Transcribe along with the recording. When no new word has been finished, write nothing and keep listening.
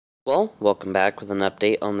Well, welcome back with an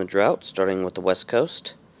update on the drought, starting with the west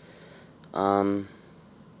coast. Appears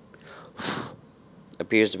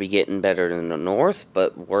to be getting better in the north,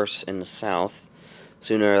 but worse in the south.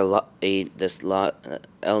 Sooner El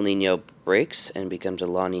Nino breaks and becomes a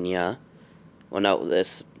La Nina. Well, no,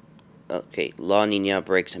 La Nina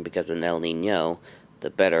breaks and becomes an El Nino,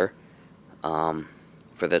 the better.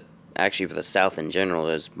 For the south in general,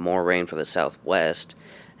 there's more rain for the southwest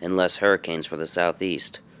and less hurricanes for the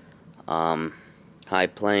southeast. High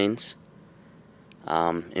plains,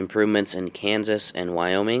 improvements in Kansas and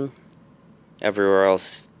Wyoming. Everywhere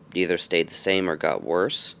else either stayed the same or got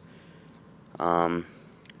worse.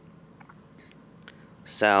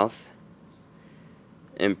 South,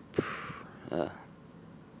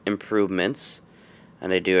 improvements,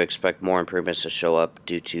 and I do expect more improvements to show up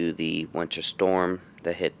due to the winter storm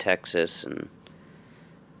that hit Texas and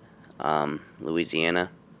Louisiana.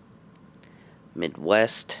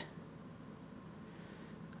 Midwest,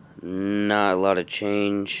 not a lot of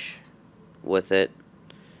change with it.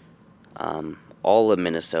 All of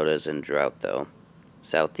Minnesota is in drought, though.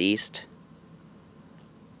 Southeast,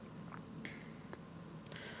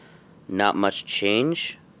 not much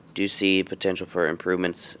change. Do see potential for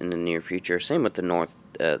improvements in the near future. Same with the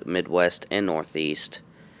Midwest and Northeast,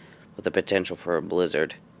 with the potential for a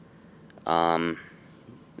blizzard.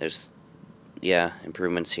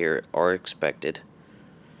 Improvements here are expected.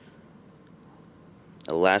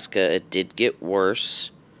 Alaska, it did get worse,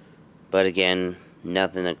 but again,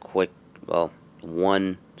 nothing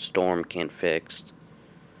one storm can't fix.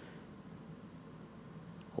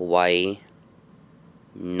 Hawaii,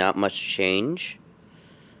 not much change.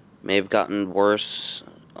 May have gotten worse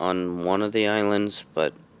on one of the islands,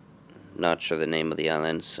 but not sure the name of the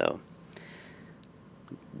island, so.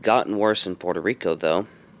 Gotten worse in Puerto Rico, though,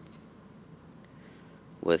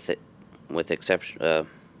 with exception,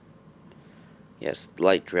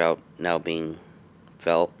 light drought now being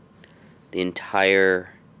felt. The entire,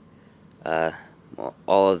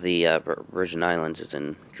 all of the Virgin Islands is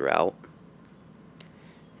in drought,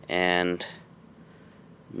 and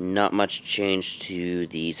not much change to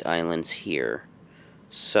these islands here.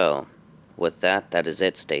 So, with that is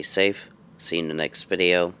it. Stay safe. See you in the next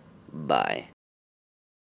video. Bye.